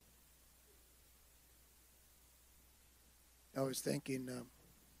I was thinking, I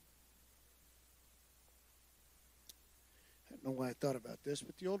don't know why I thought about this,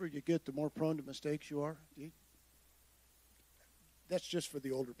 but the older you get, the more prone to mistakes you are. That's just for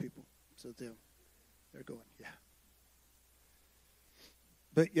the older people. So they're going, yeah.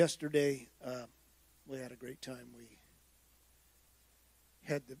 But yesterday, we had a great time. We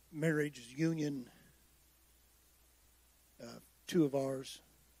had the marriage union, two of ours.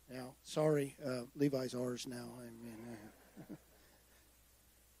 Now, sorry, Levi's ours now. I mean,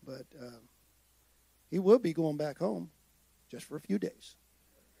 but he will be going back home just for a few days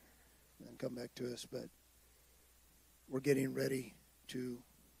and then come back to us. But we're getting ready to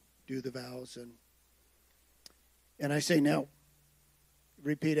do the vows. And I say now,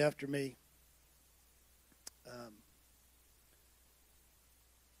 repeat after me.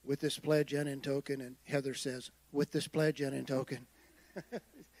 With this pledge and in token, and Heather says, with this pledge and in token.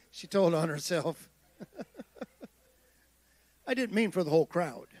 She told on herself. I didn't mean for the whole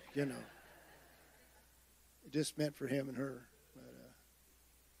crowd, you know. It just meant for him and her. But,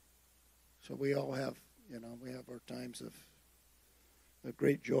 so we all have, you know, we have our times of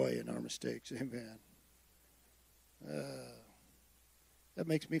great joy in our mistakes. Amen. That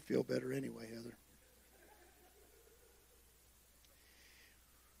makes me feel better anyway, Heather.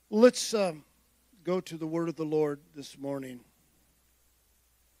 Let's go to the word of the Lord this morning.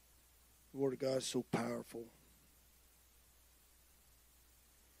 The word of God is so powerful.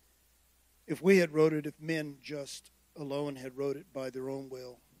 If we had wrote it, if men just alone had wrote it by their own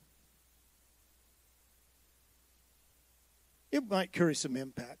will, it might carry some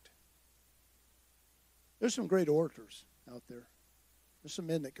impact. There's some great orators out there. There's some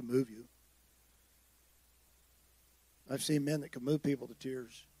men that can move you. I've seen men that can move people to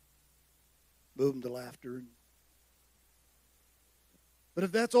tears, move them to laughter. But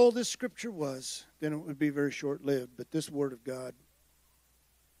if that's all this scripture was, then it would be very short-lived. But this word of God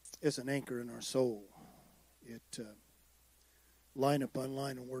is an anchor in our soul. It line upon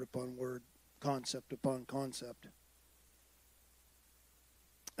line and word upon word, concept upon concept.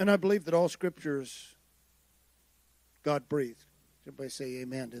 And I believe that all scripture is God-breathed. Everybody say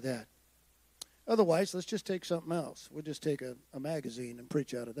amen to that. Otherwise, let's just take something else. We'll just take a magazine and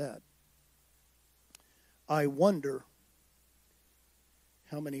preach out of that. I wonder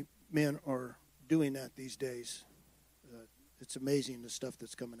how many men are doing that these days. It's amazing the stuff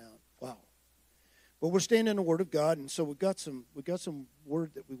that's coming out. Wow. Well, we're staying in the Word of God, and so we got some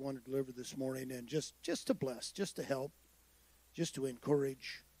word that we want to deliver this morning, and just to bless, just to help, just to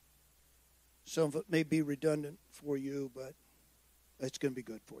encourage. Some of it may be redundant for you, but it's going to be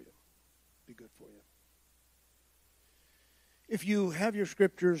good for you. Be good for you. If you have your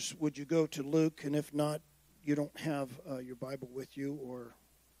scriptures, would you go to Luke? And if not, you don't have your Bible with you, or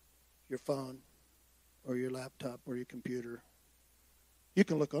your phone, or your laptop, or your computer, you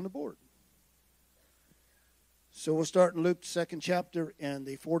can look on the board. So we'll start in Luke 2nd chapter and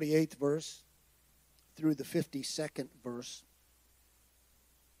the 48th verse through the 52nd verse.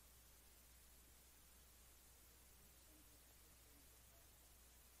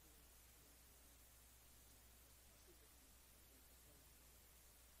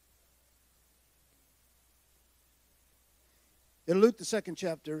 In Luke, the 2nd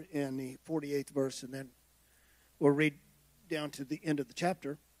chapter and the 48th verse, and then we'll read down to the end of the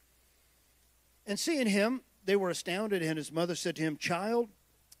chapter. And seeing him, they were astounded, and his mother said to him, "Child,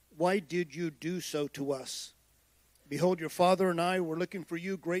 why did you do so to us? Behold, your father and I were looking for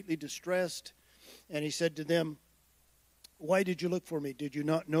you, greatly distressed." And he said to them, "Why did you look for me? Did you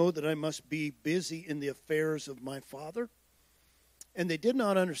not know that I must be busy in the affairs of my father?" And they did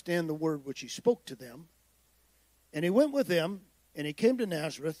not understand the word which he spoke to them. And he went with them, and he came to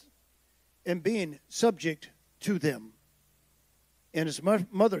Nazareth, and being subject to them. And his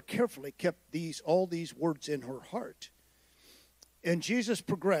mother carefully kept all these words in her heart. And Jesus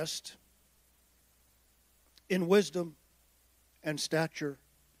progressed in wisdom and stature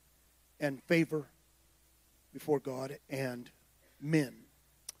and favor before God and men.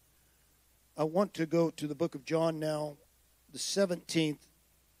 I want to go to the book of John now, the 17th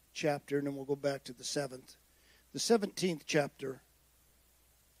chapter, and then we'll go back to the 7th. The 17th chapter,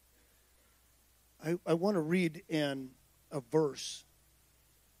 I want to read in a verse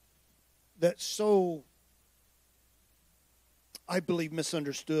that's so, I believe,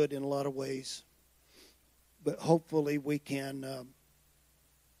 misunderstood in a lot of ways. But hopefully we can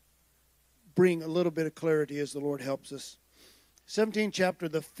bring a little bit of clarity as the Lord helps us. 17th chapter,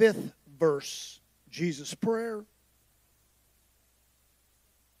 the 5th verse, Jesus' prayer.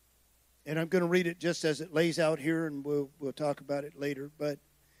 And I'm going to read it just as it lays out here, and we'll talk about it later. But,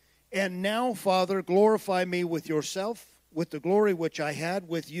 "And now, Father, glorify me with yourself with the glory which I had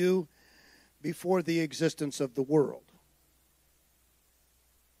with you before the existence of the world.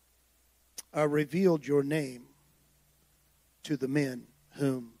 I revealed your name to the men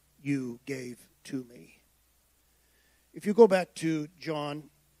whom you gave to me. If you go back to John,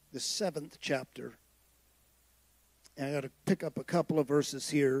 the 7th chapter, and I got to pick up a couple of verses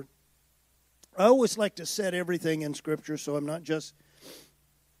here. I always like to set everything in Scripture so I'm not just,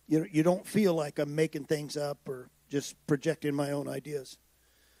 you don't feel like I'm making things up or just projecting my own ideas.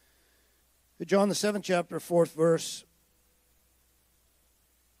 John, the 7th chapter, 4th verse.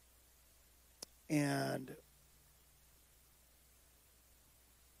 And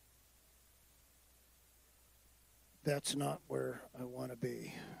that's not where I want to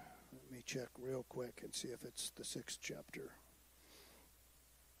be. Let me check real quick and see if it's the 6th chapter.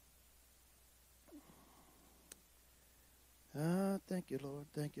 Thank you, Lord.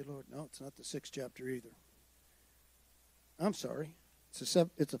 Thank you, Lord. No, it's not the 6th chapter either. I'm sorry. It's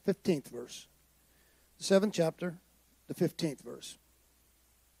the 15th verse. The 7th chapter, the 15th verse.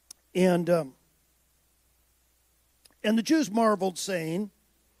 And the Jews marveled, saying,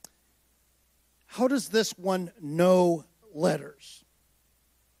 how does this one know letters,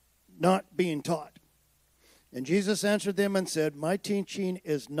 not being taught? And Jesus answered them and said, my teaching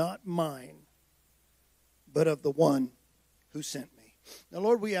is not mine, but of the one who sent me. Now,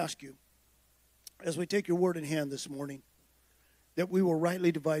 Lord, we ask you, as we take your word in hand this morning, that we will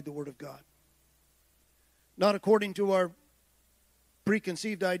rightly divide the word of God. Not according to our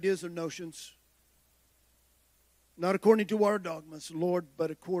preconceived ideas or notions, not according to our dogmas, Lord,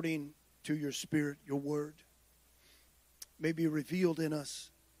 but according to your Spirit, your word may be revealed in us.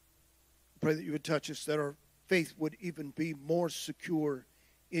 I pray that you would touch us, that our faith would even be more secure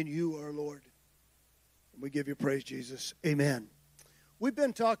in you, our Lord. And we give you praise, Jesus. Amen. We've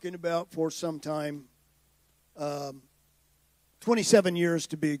been talking about for some time, 27 years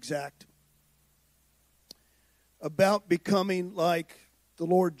to be exact, about becoming like the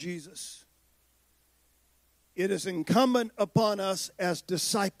Lord Jesus. It is incumbent upon us as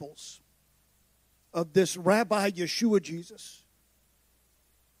disciples of this Rabbi Yeshua Jesus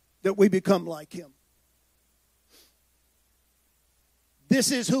that we become like him.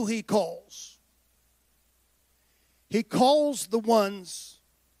 This is who he calls. He calls the ones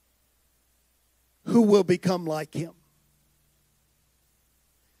who will become like him.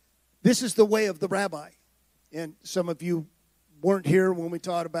 This is the way of the rabbi. And some of you weren't here when we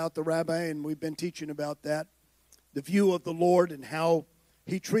taught about the rabbi, and we've been teaching about that. The view of the Lord and how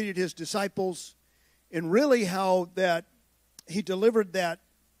he treated his disciples, and really how that he delivered that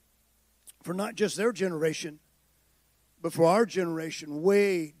for not just their generation, but for our generation,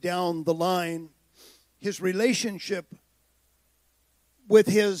 way down the line. His relationship with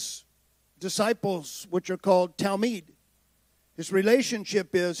his disciples, which are called Talmud. His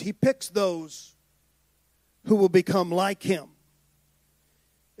relationship is he picks those who will become like him.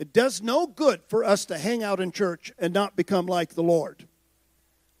 It does no good for us to hang out in church and not become like the Lord.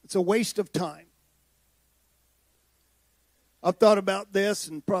 It's a waste of time. I've thought about this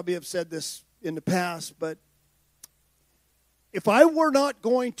and probably have said this in the past, but if I were not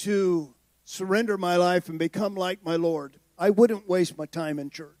going to surrender my life and become like my Lord, I wouldn't waste my time in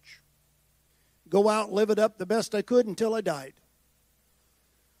church. Go out and live it up the best I could until I died.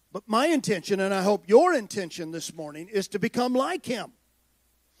 But my intention, and I hope your intention this morning, is to become like him.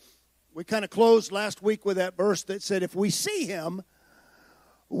 We kind of closed last week with that verse that said if we see him,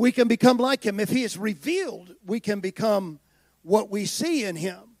 we can become like him. If he is revealed, we can become what we see in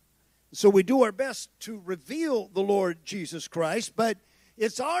him. So we do our best to reveal the Lord Jesus Christ, but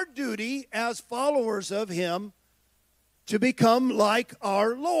it's our duty as followers of him to become like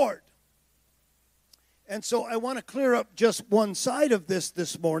our Lord. And so I want to clear up just one side of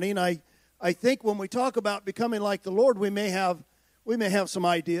this morning. I think when we talk about becoming like the Lord, we may have some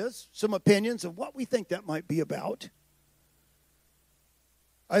ideas, some opinions of what we think that might be about.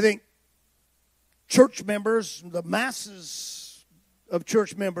 I think church members, the masses of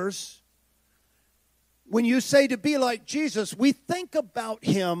church members, when you say to be like Jesus, we think about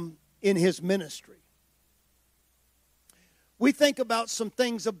him in his ministry. We think about some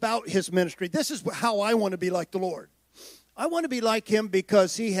things about his ministry. This is how I want to be like the Lord. I want to be like him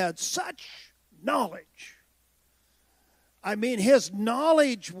because he had such knowledge. I mean, his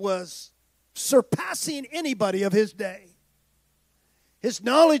knowledge was surpassing anybody of his day. His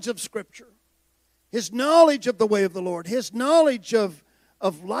knowledge of Scripture, his knowledge of the way of the Lord, his knowledge of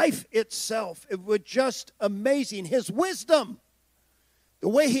life itself, it was just amazing. His wisdom, the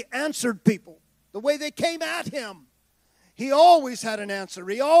way he answered people, the way they came at him. He always had an answer.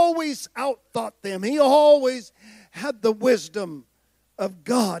 He always outthought them. He always had the wisdom of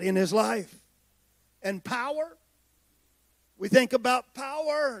God in his life. And power. We think about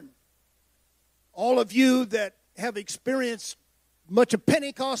power. And all of you that have experienced much of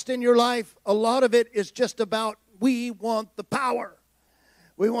Pentecost in your life, a lot of it is just about we want the power.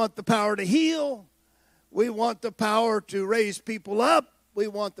 We want the power to heal. We want the power to raise people up. We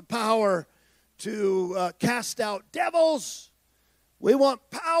want the power to cast out devils. We want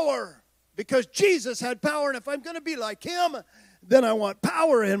power because Jesus had power. And if I'm going to be like him, then I want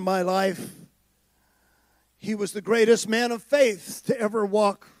power in my life. He was the greatest man of faith to ever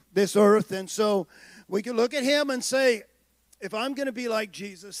walk this earth. And so we can look at him and say, if I'm going to be like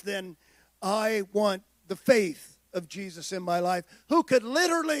Jesus, then I want the faith of Jesus in my life, who could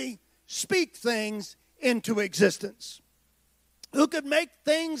literally speak things into existence, who could make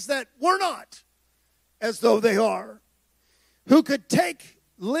things that were not as though they are, who could take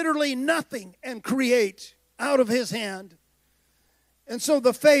literally nothing and create out of his hand. And so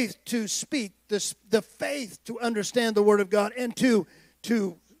the faith to speak, the faith to understand the Word of God and to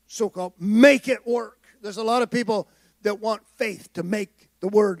so-called make it work. There's a lot of people that want faith to make the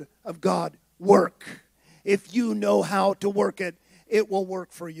Word of God work. If you know how to work it, it will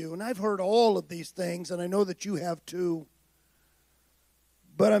work for you. And I've heard all of these things, and I know that you have too.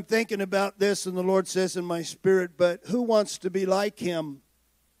 But I'm thinking about this, and the Lord says in my spirit, but who wants to be like him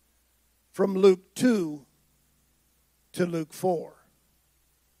from Luke 2 to Luke 4?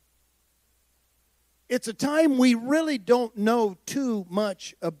 It's a time we really don't know too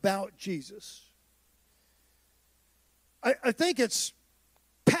much about Jesus. I think it's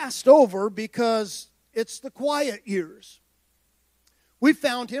passed over because it's the quiet years. We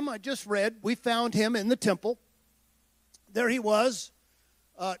found him, I just read, we found him in the temple. There he was,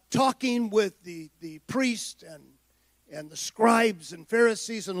 talking with the priests and the scribes and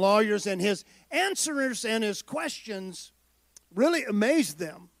Pharisees and lawyers, and his answers and his questions really amazed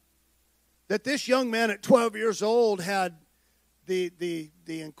them. That this young man at 12 years old had the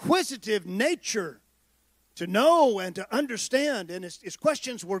inquisitive nature to know and to understand, and his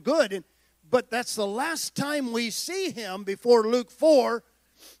questions were good. But that's the last time we see him before Luke 4,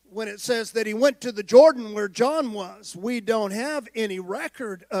 when it says that he went to the Jordan where John was. We don't have any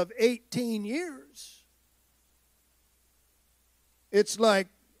record of 18 years. It's like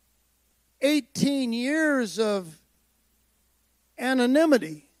 18 years of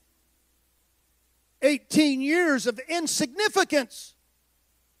anonymity. 18 years of insignificance.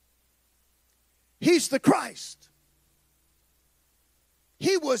 He's the Christ.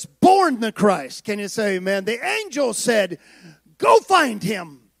 He was born the Christ. Can you say amen? The angel said, go find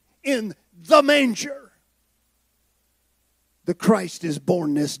him in the manger. The Christ is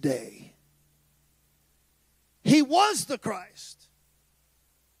born this day. He was the Christ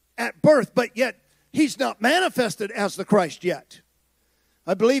at birth, but yet he's not manifested as the Christ yet.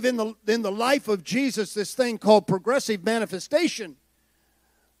 I believe in the life of Jesus, this thing called progressive manifestation.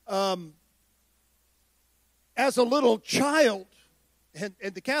 As a little child, and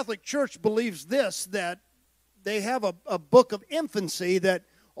the Catholic Church believes this, that they have a book of infancy, that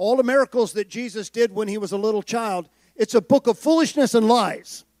all the miracles that Jesus did when he was a little child, it's a book of foolishness and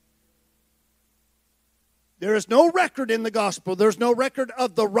lies. There is no record in the gospel. There's no record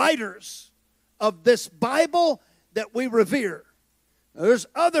of the writers of this Bible that we revere. Now, there's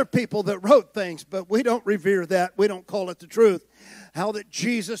other people that wrote things, but we don't revere that. We don't call it the truth. How that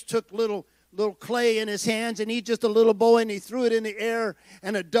Jesus took little clay in his hands, and he just a little boy, and he threw it in the air,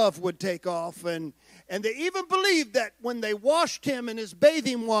 and a dove would take off. And they even believed that when they washed him in his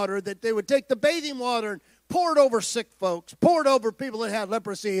bathing water, that they would take the bathing water and pour it over sick folks, pour it over people that had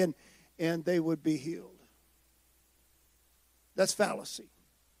leprosy, and they would be healed. That's fallacy.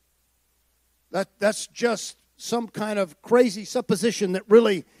 That's just some kind of crazy supposition that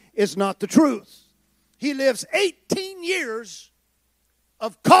really is not the truth. He lives 18 years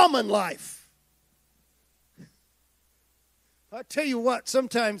of common life. I tell you what,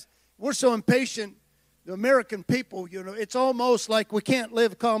 sometimes we're so impatient, the American people, it's almost like we can't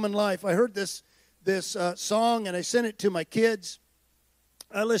live common life. I heard this song, and I sent it to my kids.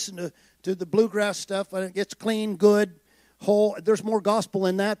 I listen to the bluegrass stuff. It's clean, good, whole. There's more gospel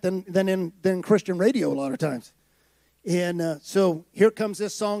in that than in Christian radio a lot of times. And so here comes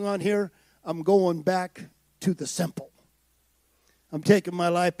this song on here. I'm going back to the simple. I'm taking my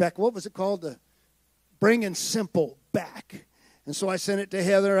life back. What was it called? Bringing simple back. And so I sent it to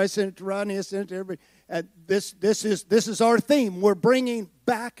Heather. I sent it to Rodney. I sent it to everybody. And this is our theme. We're bringing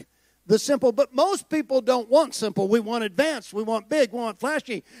back the simple. But most people don't want simple. We want advanced. We want big. We want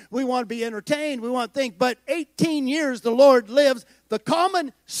flashy. We want to be entertained. We want things. But 18 years the Lord lives the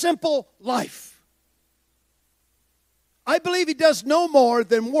common, simple life. I believe he does no more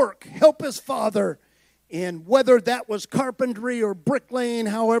than work, help his Father. And whether that was carpentry or bricklaying,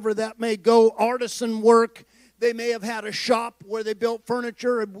 however that may go, artisan work. They may have had a shop where they built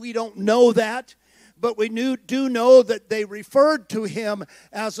furniture, and we don't know that. But we do know that they referred to him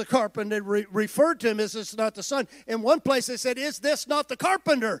as a carpenter, referred to him as this is not the son. In one place they said, is this not the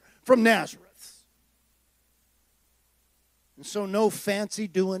carpenter from Nazareth? And so no fancy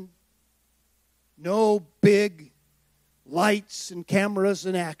doing, no big lights and cameras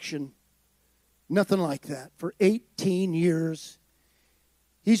and action. Nothing like that. For 18 years,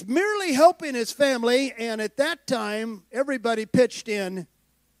 he's merely helping his family, and at that time, everybody pitched in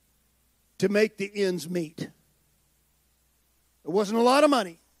to make the ends meet. There wasn't a lot of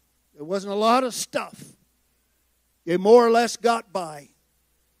money. There wasn't a lot of stuff. They more or less got by,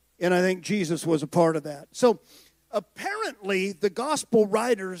 and I think Jesus was a part of that. So apparently, the gospel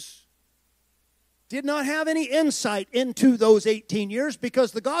writers did not have any insight into those 18 years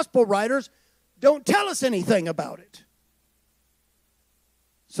because the gospel writers don't tell us anything about it.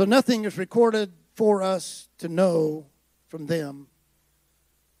 So nothing is recorded for us to know from them.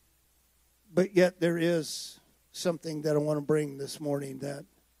 But yet there is something that I want to bring this morning that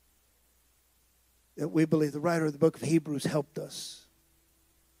we believe the writer of the book of Hebrews helped us.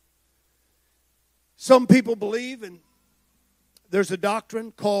 Some people believe, and there's a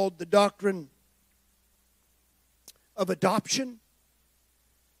doctrine called the doctrine of adoption,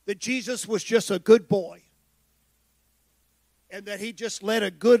 that Jesus was just a good boy and that he just led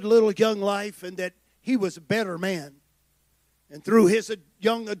a good little young life and that he was a better man. And through his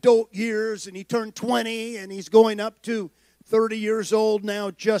young adult years, and he turned 20 and he's going up to 30 years old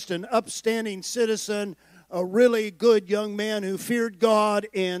now, just an upstanding citizen, a really good young man who feared God,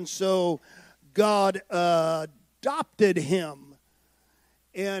 and so God adopted him.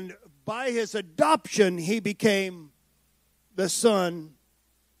 And by his adoption, he became the Son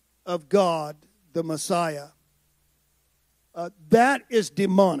of God, the Messiah. That is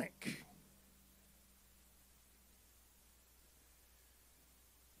demonic.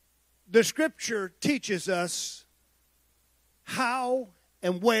 The Scripture teaches us how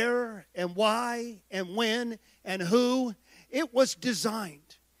and where and why and when and who it was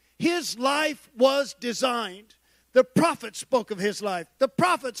designed. His life was designed. The prophets spoke of his life. The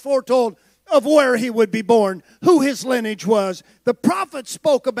prophets foretold of where he would be born, who his lineage was. The prophets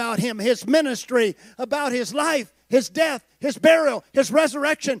spoke about him, his ministry, about his life, his death, his burial, his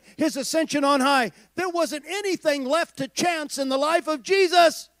resurrection, his ascension on high. There wasn't anything left to chance in the life of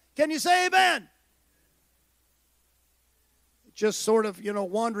Jesus. Can you say amen? Just sort of,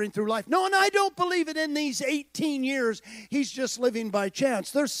 wandering through life. No, and I don't believe it in these 18 years. He's just living by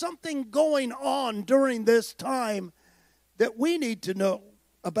chance. There's something going on during this time that we need to know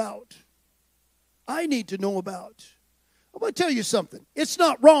about. I need to know about. I'm going to tell you something. It's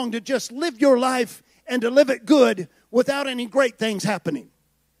not wrong to just live your life and to live it good without any great things happening.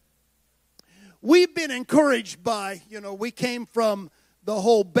 We've been encouraged by, we came from the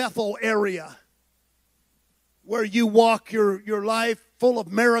whole Bethel area where you walk your life full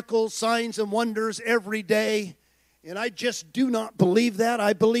of miracles, signs, and wonders every day. And I just do not believe that.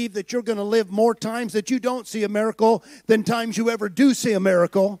 I believe that you're going to live more times that you don't see a miracle than times you ever do see a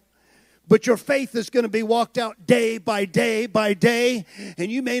miracle. But your faith is going to be walked out day by day by day.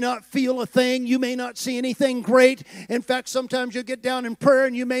 And you may not feel a thing. You may not see anything great. In fact, sometimes you'll get down in prayer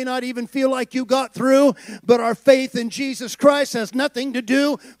and you may not even feel like you got through. But our faith in Jesus Christ has nothing to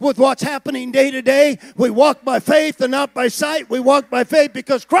do with what's happening day to day. We walk by faith and not by sight. We walk by faith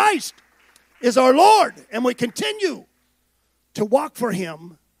because Christ is our Lord. And we continue to walk for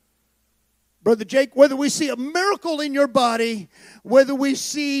Him. Brother Jake, whether we see a miracle in your body, whether we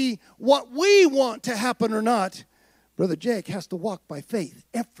see what we want to happen or not, Brother Jake has to walk by faith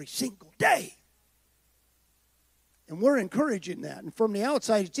every single day. And we're encouraging that. And from the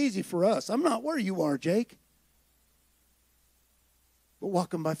outside, it's easy for us. I'm not where you are, Jake. But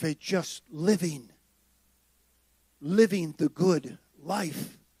walking by faith, just living the good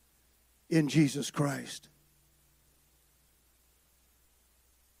life in Jesus Christ.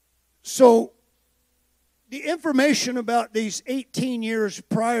 So, the information about these 18 years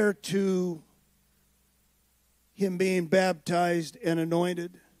prior to him being baptized and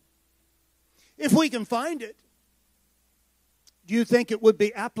anointed, if we can find it, do you think it would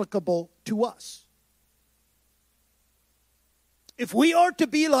be applicable to us? If we are to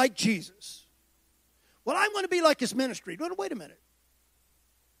be like Jesus, well, I want to be like his ministry. Wait a minute.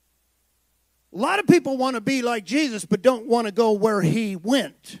 A lot of people want to be like Jesus, but don't want to go where he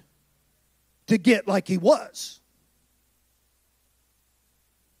went to get like he was.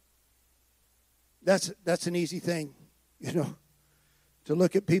 That's an easy thing. to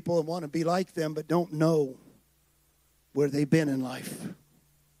look at people and want to be like them, but don't know where they've been in life.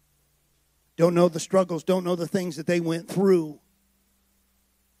 Don't know the struggles, don't know the things that they went through.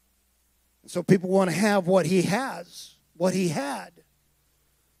 So people want to have what he has, what he had,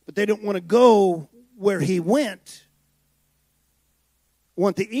 but they don't want to go where he went.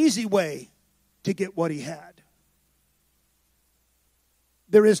 Want the easy way to get what he had.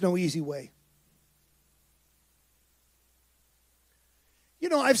 There is no easy way.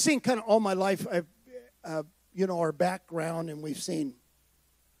 I've seen kind of all my life, our background, and we've seen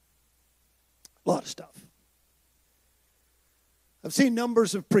a lot of stuff. I've seen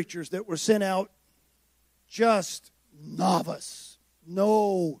numbers of preachers that were sent out just novice,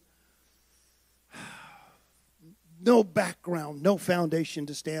 no background, no foundation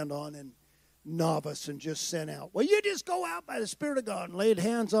to stand on, and novice, and just sent out. Well, you just go out by the Spirit of God and laid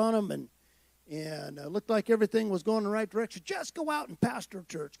hands on them, and looked like everything was going in the right direction. Just go out and pastor a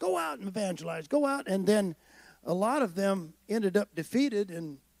church. Go out and evangelize. Go out. And then a lot of them ended up defeated,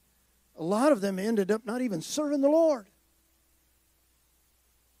 and a lot of them ended up not even serving the Lord.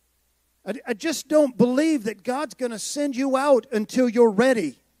 I just don't believe that God's going to send you out until you're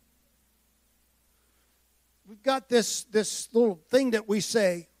ready. We've got this little thing that we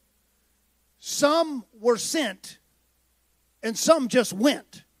say, some were sent and some just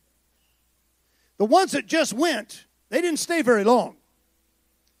went. The ones that just went, they didn't stay very long.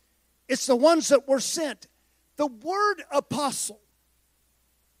 It's the ones that were sent. The word apostle,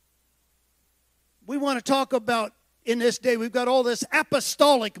 we want to talk about in this day. We've got all this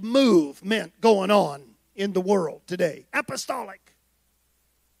apostolic movement going on in the world today. Apostolic.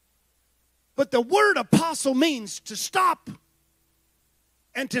 But the word apostle means to stop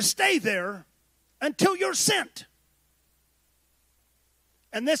and to stay there until you're sent.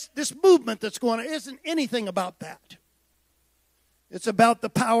 And this movement that's going on isn't anything about that. It's about the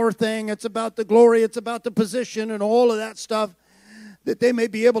power thing. It's about the glory. It's about the position and all of that stuff. That they may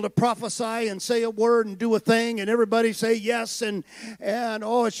be able to prophesy and say a word and do a thing, and everybody say yes, and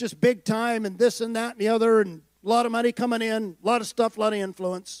it's just big time, and this and that and the other, and a lot of money coming in, a lot of stuff, a lot of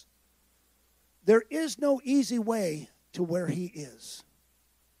influence. There is no easy way to where he is.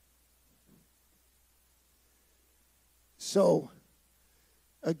 So,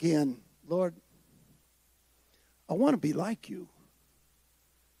 again, Lord, I want to be like you.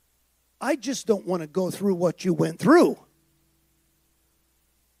 I just don't want to go through what you went through.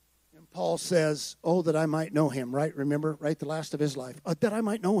 And Paul says, oh, that I might know him, right? Remember, right, the last of his life. That I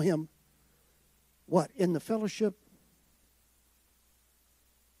might know him. What? In the fellowship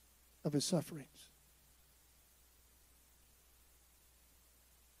of his sufferings.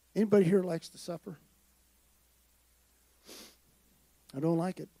 Anybody here likes to suffer? I don't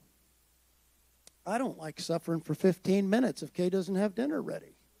like it. I don't like suffering for 15 minutes if Kay doesn't have dinner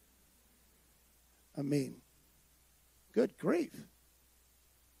ready. I mean, good grief.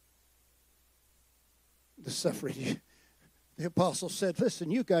 The suffering. The apostle said, listen,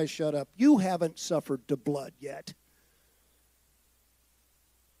 you guys shut up. You haven't suffered to blood yet.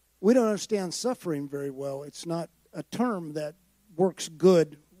 We don't understand suffering very well. It's not a term that works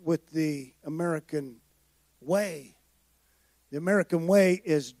good with the American way. The American way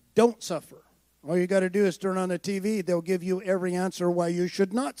is don't suffer. All you got to do is turn on the TV. They'll give you every answer why you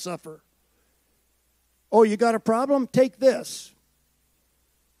should not suffer. Oh, you got a problem? Take this.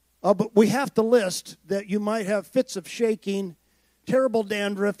 But we have to list that you might have fits of shaking, terrible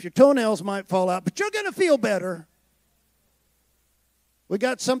dandruff, your toenails might fall out, but you're going to feel better. We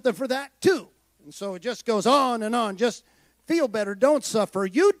got something for that too. And so it just goes on and on. Just feel better, don't suffer.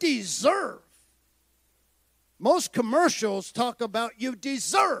 You deserve. Most commercials talk about you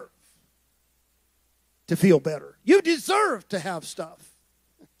deserve to feel better. You deserve to have stuff.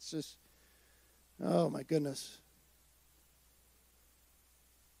 It's just, oh my goodness.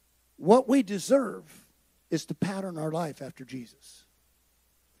 What we deserve is to pattern our life after Jesus.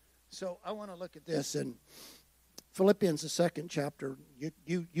 So I want to look at this in Philippians, the 2nd chapter.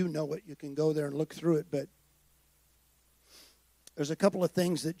 You know it. You can go there and look through it. But there's a couple of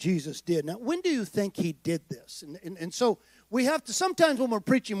things that Jesus did. Now, when do you think he did this? And so we have to, sometimes when we're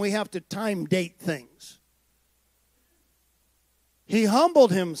preaching, we have to time date things. He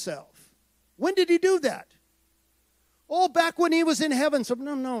humbled himself. When did he do that? Oh, back when he was in heaven. So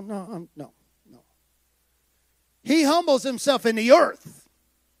no. He humbles himself in the earth.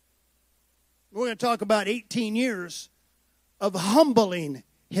 We're going to talk about 18 years of humbling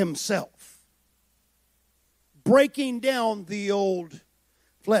himself. Breaking down the old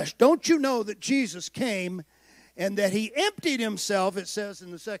flesh. Don't you know that Jesus came and that he emptied himself, it says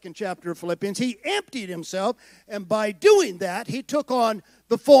in the 2nd chapter of Philippians, he emptied himself, and by doing that, he took on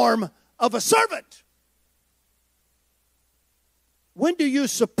the form of a servant. When do you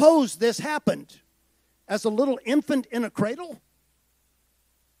suppose this happened? As a little infant in a cradle?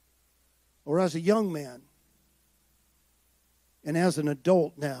 Or as a young man? And as an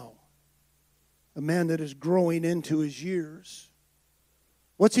adult now? A man that is growing into his years.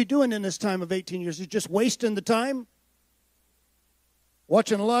 What's he doing in this time of 18 years? He's just wasting the time?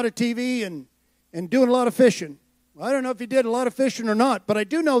 Watching a lot of TV and doing a lot of fishing. Well, I don't know if he did a lot of fishing or not, but I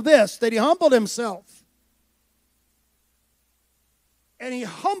do know this, that he humbled himself. And he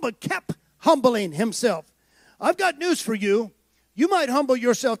kept humbling himself. I've got news for you. You might humble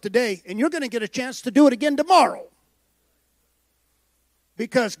yourself today, and you're going to get a chance to do it again tomorrow.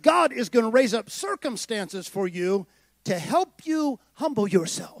 Because God is going to raise up circumstances for you to help you humble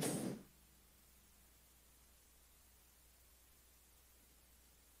yourself.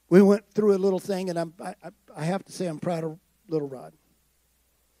 We went through a little thing, and I have to say I'm proud of little Rod.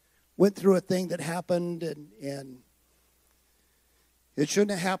 Went through a thing that happened, and it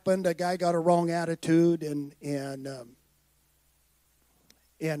shouldn't have happened. A guy got a wrong attitude, and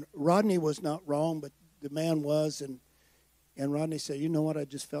Rodney was not wrong, but the man was, and Rodney said, you know what, I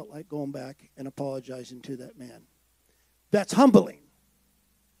just felt like going back and apologizing to that man. That's humbling.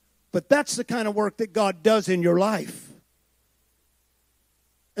 But that's the kind of work that God does in your life.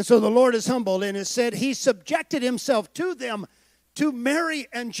 And so the Lord is humbled, and it said he subjected himself to them, to Mary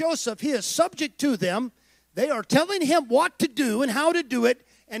and Joseph. He is subject to them. They are telling him what to do and how to do it,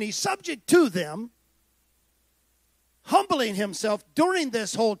 and he's subject to them, humbling himself during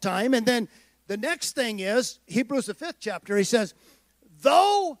this whole time. And then the next thing is, Hebrews the 5th chapter, he says,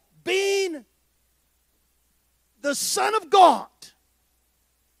 though being the Son of God,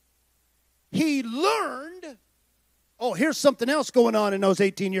 he learned, here's something else going on in those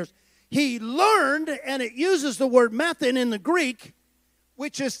 18 years. He learned, and it uses the word mathin in the Greek,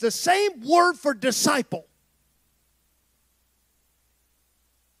 which is the same word for disciple.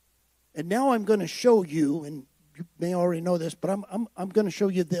 And now I'm going to show you, and you may already know this, but I'm going to show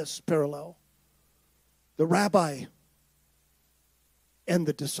you this parallel. The rabbi and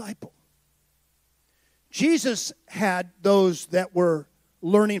the disciple. Jesus had those that were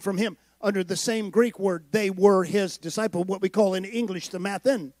learning from him. Under the same Greek word, they were his disciple, what we call in English the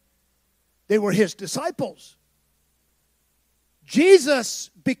mathin. They were his disciples. Jesus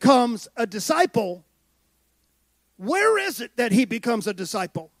becomes a disciple. Where is it that he becomes a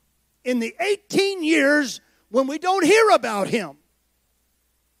disciple? In the 18 years when we don't hear about him.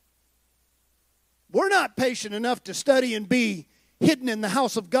 We're not patient enough to study and be hidden in the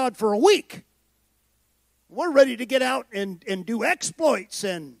house of God for a week. We're ready to get out and do exploits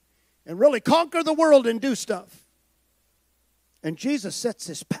and really conquer the world and do stuff. And Jesus sets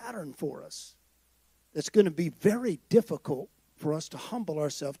this pattern for us. It's going to be very difficult for us to humble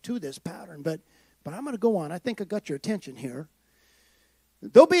ourselves to this pattern. But I'm going to go on. I think I got your attention here.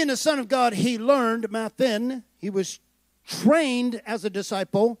 Though being the Son of God, he learned mathin. He was trained as a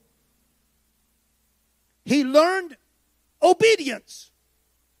disciple. He learned obedience.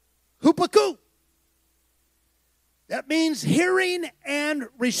 Hupaku. That means hearing and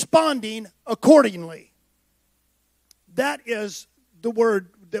responding accordingly. That is the word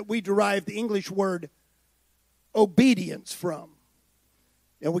that we derive the English word obedience from.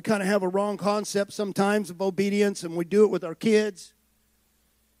 And we kind of have a wrong concept sometimes of obedience, and we do it with our kids.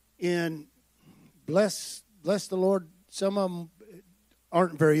 And bless the Lord, some of them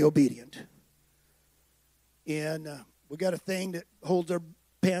aren't very obedient. And we got a thing that holds their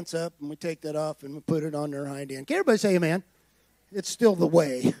pants up, and we take that off, and we put it on their hind end. Can everybody say amen? It's still the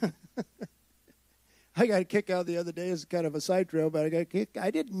way. I got a kick out the other day as kind of a side trail, but I got a kick.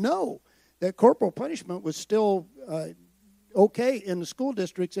 I didn't know that corporal punishment was still okay in the school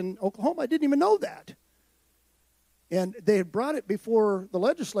districts in Oklahoma. I didn't even know that. And they had brought it before the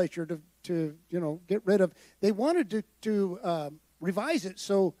legislature to get rid of. They wanted to revise it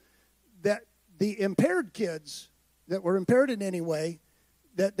so that the impaired kids that were impaired in any way,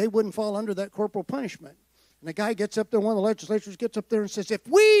 that they wouldn't fall under that corporal punishment. And the guy gets up there, one of the legislators gets up there and says, if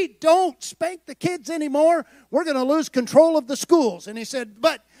we don't spank the kids anymore, we're going to lose control of the schools. And he said,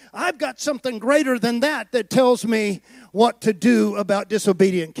 but I've got something greater than that tells me what to do about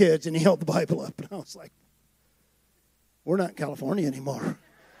disobedient kids. And he held the Bible up. And I was like, we're not in California anymore.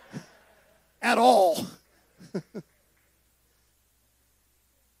 At all.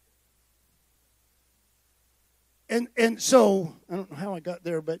 And so, I don't know how I got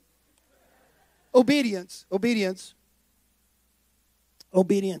there, but obedience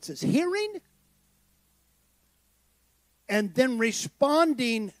is hearing and then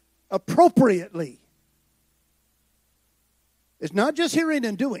responding appropriately. It's not just hearing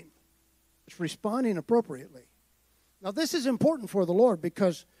and doing. It's responding appropriately. Now, this is important for the Lord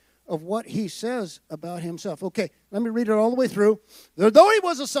because of what he says about himself. Okay, let me read it all the way through. Though he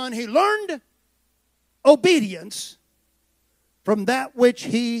was a son, he learned obedience from that which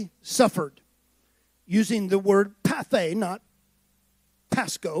he suffered. Using the word pathe, not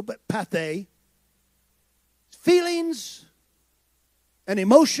pasco, but pathe. Feelings and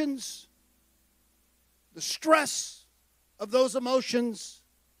emotions, the stress of those emotions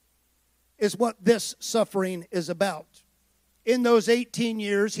is what this suffering is about. In those 18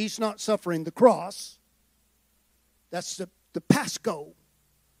 years, he's not suffering the cross. That's the Pasco.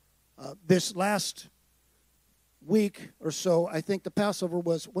 This last week or so, I think the Passover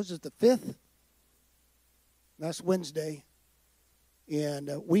was it the 5th? Last Wednesday. And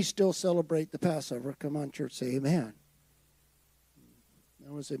we still celebrate the Passover. Come on, church, say amen.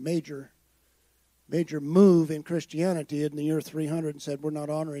 There was a major move in Christianity in the year 300 and said, we're not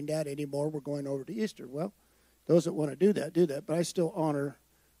honoring that anymore. We're going over to Easter. Well, those that want to do that, do that. But I still honor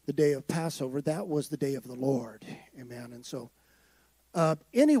the day of Passover. That was the day of the Lord. Amen. And so,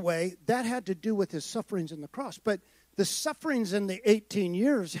 anyway, that had to do with his sufferings in the cross. But the sufferings in the 18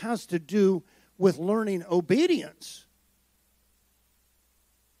 years has to do with learning obedience.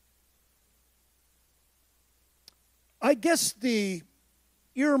 I guess the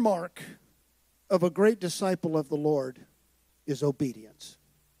earmark of a great disciple of the Lord is obedience.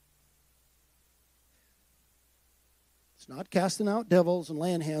 It's not casting out devils and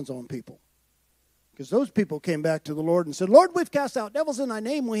laying hands on people. Because those people came back to the Lord and said, Lord, we've cast out devils in thy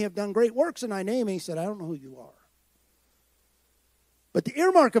name. We have done great works in thy name. And he said, I don't know who you are. But the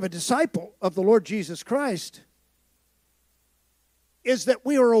earmark of a disciple of the Lord Jesus Christ is that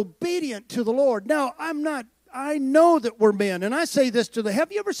we are obedient to the Lord. Now, I know that we're men, and I say this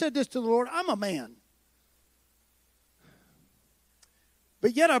have you ever said this to the Lord? I'm a man.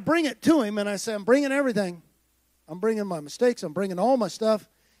 But yet I bring it to him, and I say, I'm bringing everything. I'm bringing my mistakes. I'm bringing all my stuff,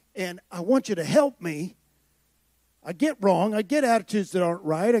 and I want you to help me. I get wrong. I get attitudes that aren't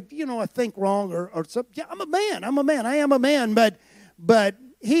right. I think wrong or something. Yeah, I'm a man. I am a man, but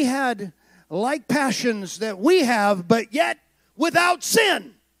he had like passions that we have, but yet without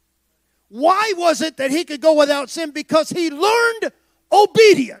sin. Why was it that he could go without sin? Because he learned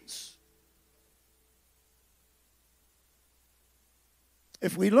obedience.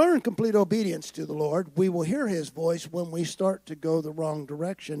 If we learn complete obedience to the Lord, we will hear his voice when we start to go the wrong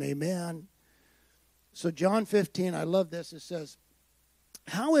direction. Amen. So John 15, I love this. It says,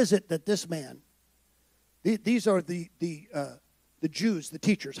 how is it that this man, these are the Jews, the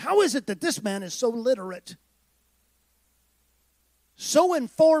teachers, how is it that this man is so literate, so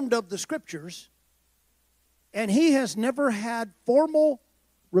informed of the Scriptures, and he has never had formal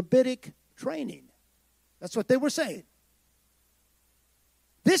rabbinic training? That's what they were saying.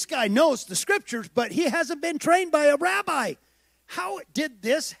 This guy knows the Scriptures, but he hasn't been trained by a rabbi. How did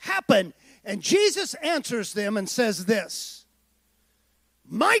this happen? And Jesus answers them and says this,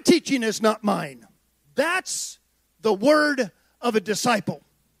 my teaching is not mine. That's the word of a disciple.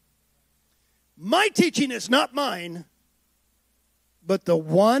 My teaching is not mine, but the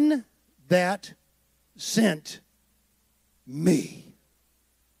one that sent me.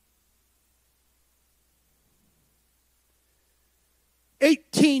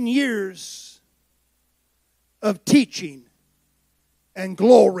 "18 years of teaching and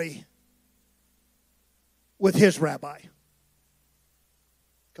glory with his rabbi."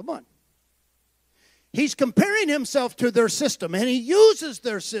 Come on. He's comparing himself to their system, and he uses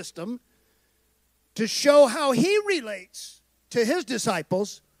their system to show how he relates to his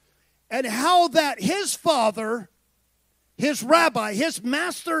disciples and how that his father, his rabbi, his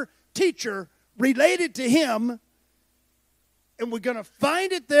master teacher related to him. And we're going to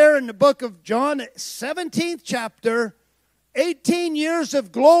find it there in the book of John, 17th chapter, 18 years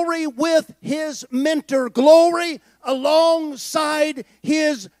of glory with his mentor, glory alongside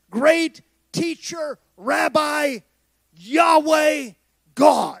his great teacher, Rabbi, Yahweh,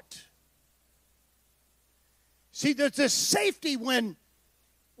 God. See, there's this safety when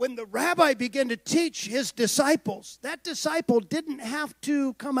the rabbi began to teach his disciples. That disciple didn't have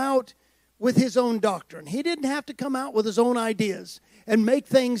to come out with his own doctrine. He didn't have to come out with his own ideas and make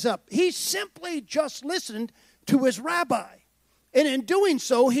things up. He simply just listened to his rabbi. And in doing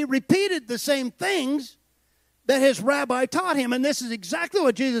so, he repeated the same things that his rabbi taught him. And this is exactly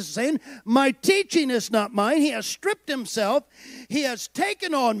what Jesus is saying. My teaching is not mine. He has stripped himself. He has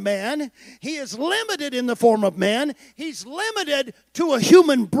taken on man. He is limited in the form of man. He's limited to a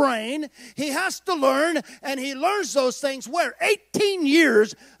human brain. He has to learn, and he learns those things where 18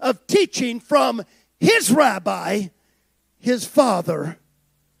 years of teaching from his rabbi, his father.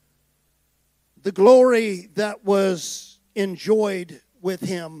 The glory that was enjoyed with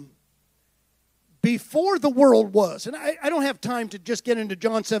him before the world was. And I don't have time to just get into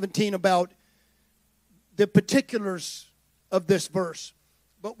John 17 about the particulars of this verse.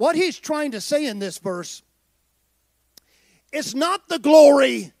 But what he's trying to say in this verse is not the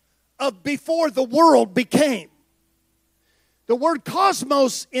glory of before the world became. The word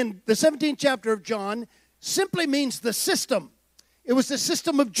cosmos in the 17th chapter of John simply means the system. It was the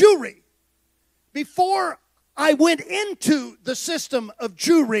system of Jewry. Before I went into the system of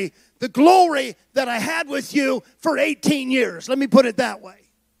Jewry, the glory that I had with you for 18 years. Let me put it that way.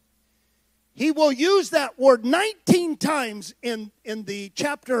 He will use that word 19 times in the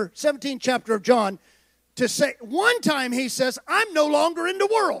 17th chapter of John to say, one time he says, I'm no longer in the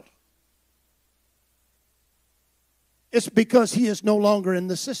world. It's because he is no longer in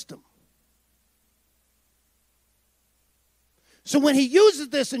the system. So when he uses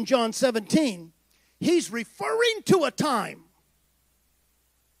this in John 17, he's referring to a time,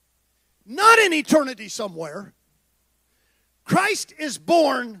 not in eternity somewhere. Christ is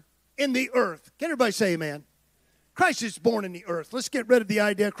born in the earth. Can everybody say amen? Christ is born in the earth. Let's get rid of the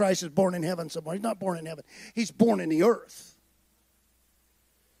idea Christ is born in heaven somewhere. He's not born in heaven. He's born in the earth.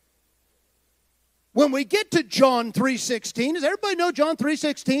 When we get to John 3:16, does everybody know John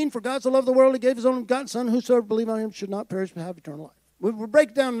 3:16? For God so loved the world, he gave his only begotten Son, whosoever believe on him should not perish but have eternal life. We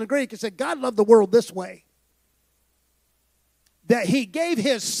break it down in the Greek and say God loved the world this way. That he gave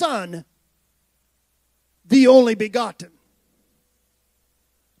his Son, the only begotten,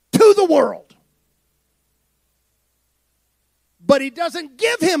 to the world. But he doesn't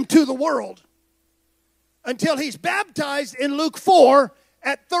give him to the world until he's baptized in Luke 4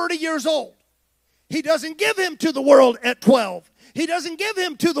 at 30 years old. He doesn't give him to the world at 12. He doesn't give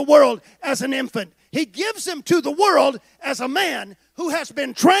him to the world as an infant. He gives him to the world as a man who has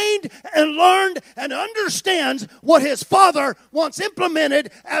been trained and learned and understands what his father wants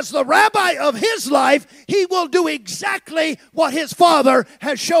implemented as the rabbi of his life. He will do exactly what his father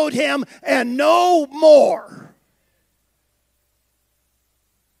has showed him and no more.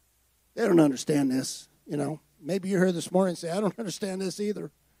 They don't understand this, you know. Maybe you're here this morning and say, I don't understand this either.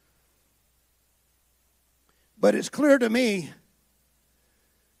 But it's clear to me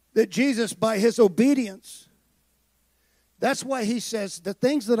that Jesus, by his obedience, that's why he says, the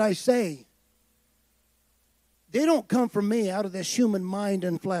things that I say, they don't come from me out of this human mind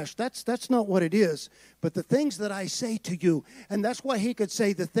and flesh. That's not what it is. But the things that I say to you, and that's why he could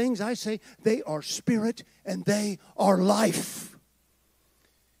say, the things I say, they are spirit and they are life.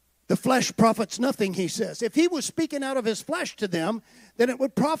 The flesh profits nothing, he says. If he was speaking out of his flesh to them, then it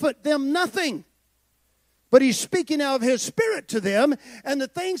would profit them nothing. But he's speaking out of his spirit to them, and the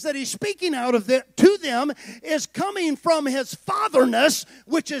things that he's speaking out of to them is coming from his fatherness,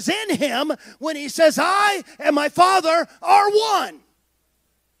 which is in him when he says, I and my Father are one.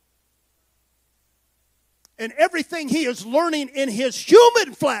 And everything he is learning in his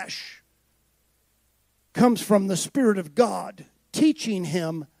human flesh comes from the Spirit of God, teaching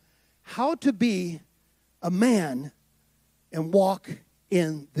him how to be a man and walk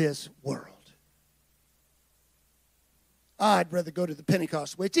in this world. I'd rather go to the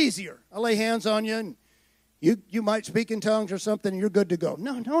Pentecost way. It's easier. I'll lay hands on you, and you might speak in tongues or something, and you're good to go.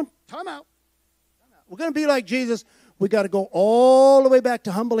 No, time out. We're going to be like Jesus. We got to go all the way back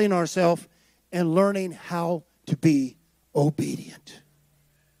to humbling ourselves and learning how to be obedient.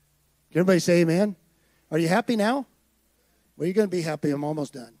 Can everybody say amen? Are you happy now? Well, you're going to be happy. I'm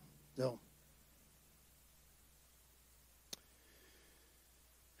almost done. So,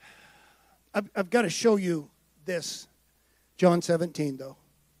 I've got to show you this. John 17, though.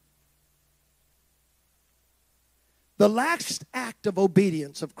 The last act of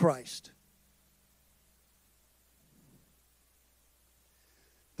obedience of Christ.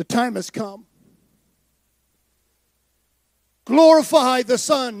 The time has come. Glorify the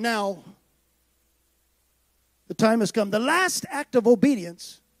Son now. The time has come. The last act of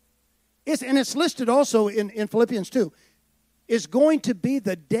obedience is, and it's listed also in Philippians 2, is going to be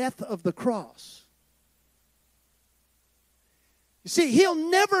the death of the cross. You see, he'll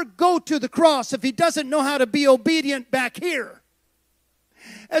never go to the cross if he doesn't know how to be obedient back here.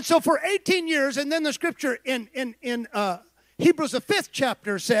 And so for 18 years, and then the scripture in Hebrews, the 5th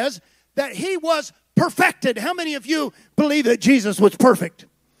chapter says that he was perfected. How many of you believe that Jesus was perfect?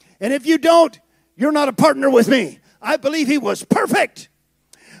 And if you don't, you're not a partner with me. I believe he was perfect.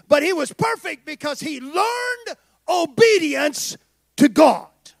 But he was perfect because he learned obedience to God.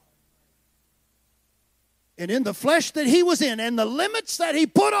 And in the flesh that he was in and the limits that he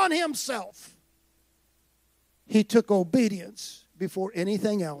put on himself, he took obedience before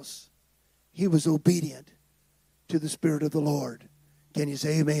anything else. He was obedient to the Spirit of the Lord. Can you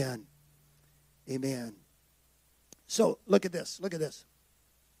say amen? Amen. So, look at this. Look at this.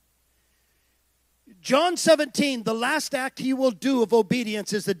 John 17, the last act he will do of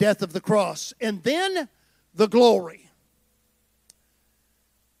obedience is the death of the cross. And then the glory.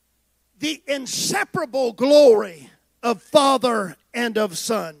 The inseparable glory of Father and of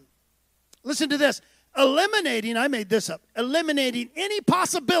Son. Listen to this. Eliminating, I made this up, eliminating any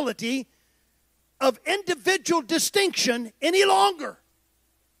possibility of individual distinction any longer.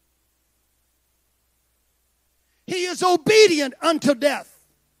 He is obedient unto death.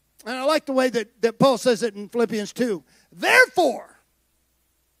 And I like the way that Paul says it in Philippians 2. Therefore,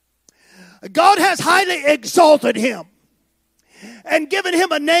 God has highly exalted him and given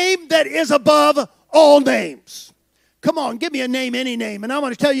him a name that is above all names. Come on, give me a name, any name. And I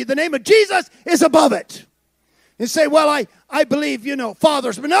want to tell you, the name of Jesus is above it. You say, well, I believe,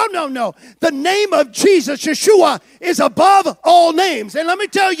 fathers. But no. The name of Jesus, Yeshua, is above all names. And let me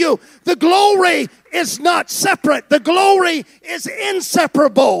tell you, the glory is not separate. The glory is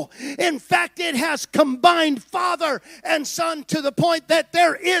inseparable. In fact, it has combined Father and Son to the point that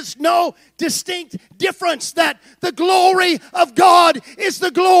there is no distinct difference. That the glory of God is the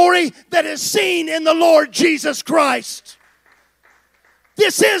glory that is seen in the Lord Jesus Christ.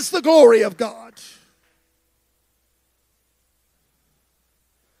 This is the glory of God.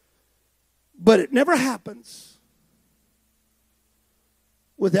 But it never happens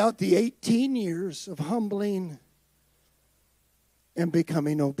without the 18 years of humbling and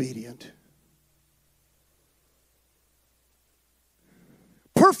becoming obedient.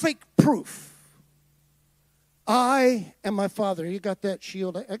 Perfect proof. I and my Father. You got that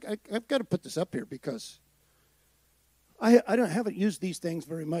shield? I've got to put this up here because I haven't used these things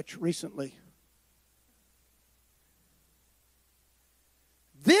very much recently.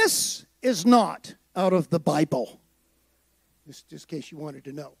 This is not out of the Bible. Just in case you wanted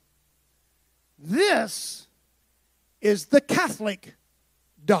to know. This is the Catholic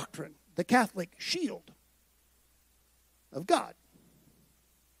doctrine, the Catholic shield of God.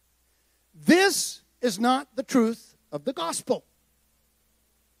 This is not the truth of the gospel.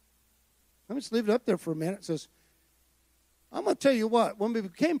 Let me just leave it up there for a minute. It says, I'm going to tell you what, when we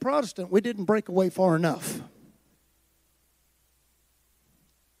became Protestant, we didn't break away far enough.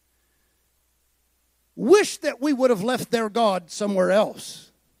 Wish that we would have left their God somewhere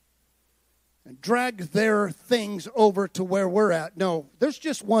else and dragged their things over to where we're at. No, there's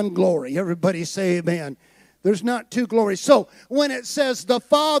just one glory. Everybody say amen. There's not two glories. So when it says the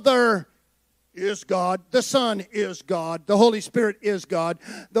Father is God, the Son is God, the Holy Spirit is God,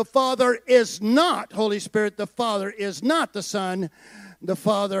 the Father is not Holy Spirit, the Father is not the Son, the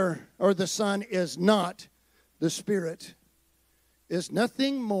Father or the Son is not the Spirit, is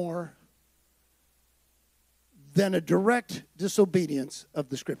nothing more than a direct disobedience of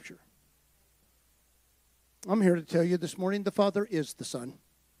the Scripture. I'm here to tell you this morning, the Father is the Son.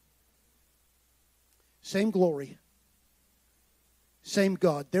 Same glory. Same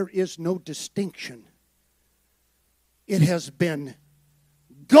God. There is no distinction. It has been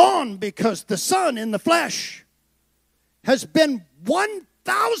gone because the Son in the flesh has been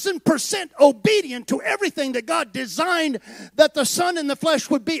 1,000% obedient to everything that God designed that the Son in the flesh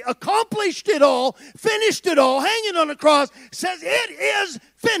would be. Accomplished it all, finished it all, hanging on the cross, says it is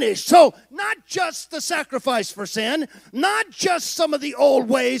finished. So not just the sacrifice for sin, not just some of the old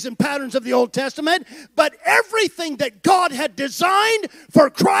ways and patterns of the Old Testament, but everything that God had designed for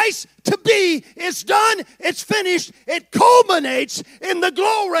Christ to be is done, it's finished, it culminates in the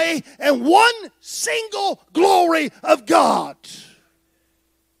glory and one single glory of God.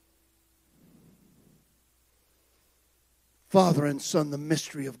 Father and Son, the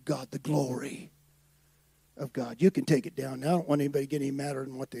mystery of God, the glory of God. You can take it down now. I don't want anybody to get any madder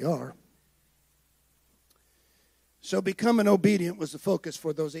than what they are. So becoming obedient was the focus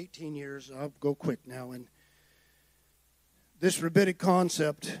for those 18 years. I'll go quick now. And this rabbinic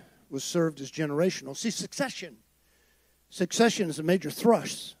concept was served as generational. See, succession. Succession is a major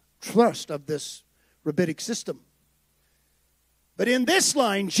thrust of this rabbinic system. But in this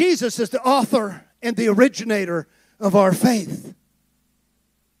line, Jesus is the author and the originator of our faith,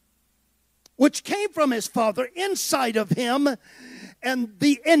 which came from his Father inside of him, and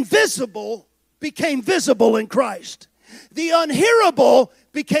the invisible became visible in Christ. The unhearable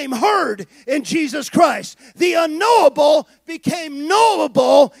became heard in Jesus Christ. The unknowable became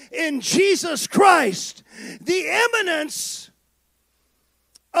knowable in Jesus Christ. The eminence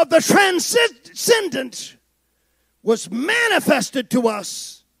of the transcendent was manifested to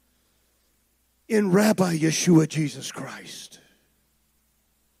us in Rabbi Yeshua Jesus Christ.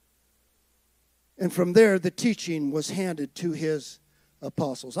 And from there, the teaching was handed to his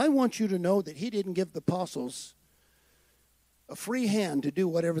apostles. I want you to know that he didn't give the apostles a free hand to do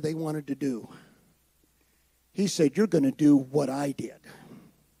whatever they wanted to do. He said, you're going to do what I did.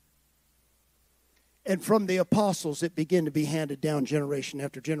 And from the apostles, it began to be handed down generation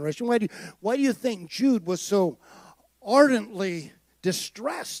after generation. Why do you think Jude was so ardently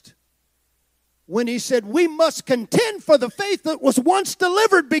distressed when he said, we must contend for the faith that was once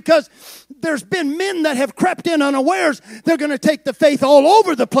delivered, because there's been men that have crept in unawares. They're going to take the faith all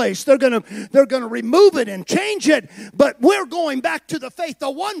over the place. They're going to remove it and change it. But we're going back to the faith, the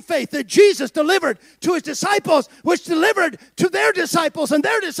one faith that Jesus delivered to his disciples, which delivered to their disciples and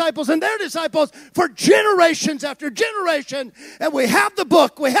their disciples and their disciples for generations after generation. And we have the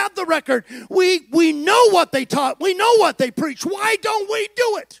book. We have the record. We know what they taught. We know what they preached. Why don't we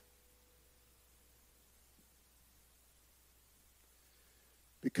do it?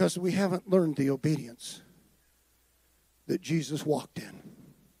 Because we haven't learned the obedience that Jesus walked in.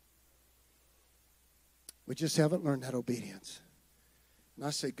 We just haven't learned that obedience. And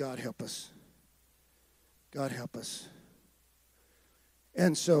I say, God help us. God help us.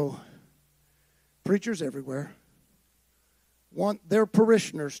 And so, preachers everywhere want their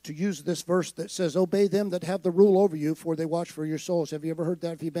parishioners to use this verse that says, obey them that have the rule over you, for they watch for your souls. Have you ever heard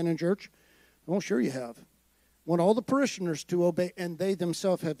that if you've been in church? Oh, sure you have. Want all the parishioners to obey, and they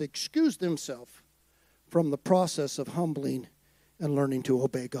themselves have excused themselves from the process of humbling and learning to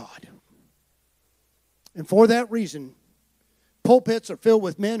obey God. And for that reason, pulpits are filled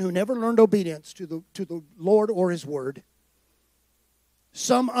with men who never learned obedience to the Lord or his word.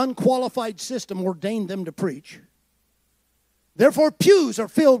 Some unqualified system ordained them to preach. Therefore, pews are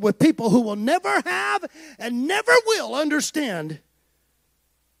filled with people who will never have and never will understand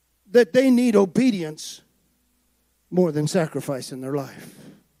that they need obedience more than sacrifice in their life.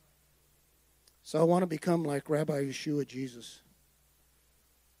 So I want to become like Rabbi Yeshua Jesus.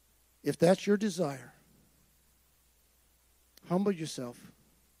 If that's your desire, humble yourself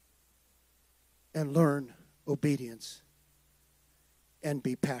and learn obedience and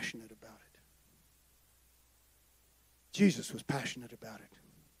be passionate about it. Jesus was passionate about it.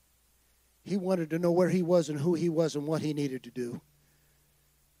 He wanted to know where he was and who he was and what he needed to do.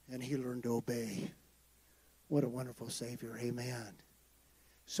 And he learned to obey. What a wonderful Savior. Amen.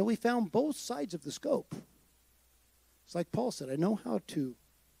 So we found both sides of the scope. It's like Paul said, I know how to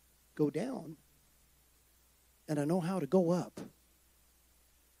go down, and I know how to go up.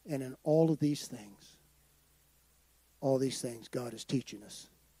 And in all these things, God is teaching us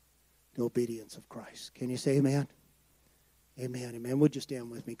the obedience of Christ. Can you say amen? Amen, amen. Would you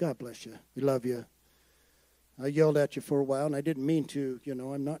stand with me? God bless you. We love you. I yelled at you for a while, and I didn't mean to.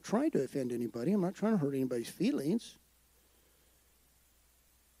 I'm not trying to offend anybody. I'm not trying to hurt anybody's feelings.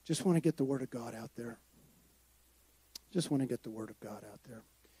 Just want to get the Word of God out there. Just want to get the Word of God out there.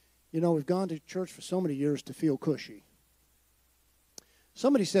 We've gone to church for so many years to feel cushy.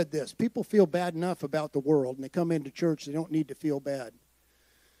 Somebody said this: people feel bad enough about the world, and they come into church, they don't need to feel bad.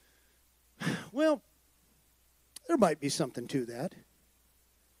 Well, there might be something to that.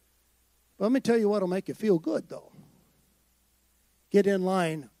 But let me tell you what will make you feel good, though. Get in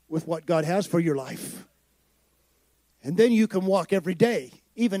line with what God has for your life. And then you can walk every day,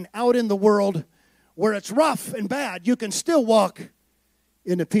 even out in the world where it's rough and bad. You can still walk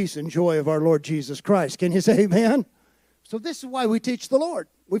in the peace and joy of our Lord Jesus Christ. Can you say amen? So this is why we teach the Lord.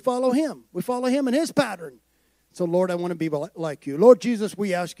 We follow Him. We follow Him in His pattern. So, Lord, I want to be like you. Lord Jesus,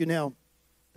 we ask you now